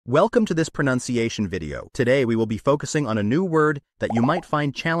Welcome to this pronunciation video. Today we will be focusing on a new word that you might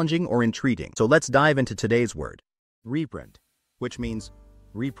find challenging or intriguing. So let's dive into today's word. Reprint, which means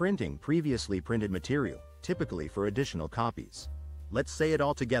reprinting previously printed material, typically for additional copies. Let's say it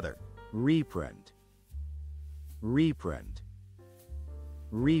all together. Reprint. Reprint.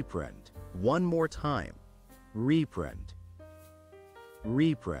 Reprint. One more time. Reprint.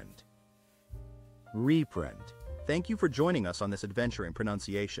 Reprint. Reprint. Thank you for joining us on this adventure in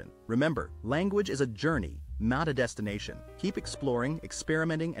pronunciation. Remember, language is a journey, not a destination. Keep exploring,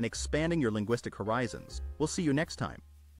 experimenting, and expanding your linguistic horizons. We'll see you next time.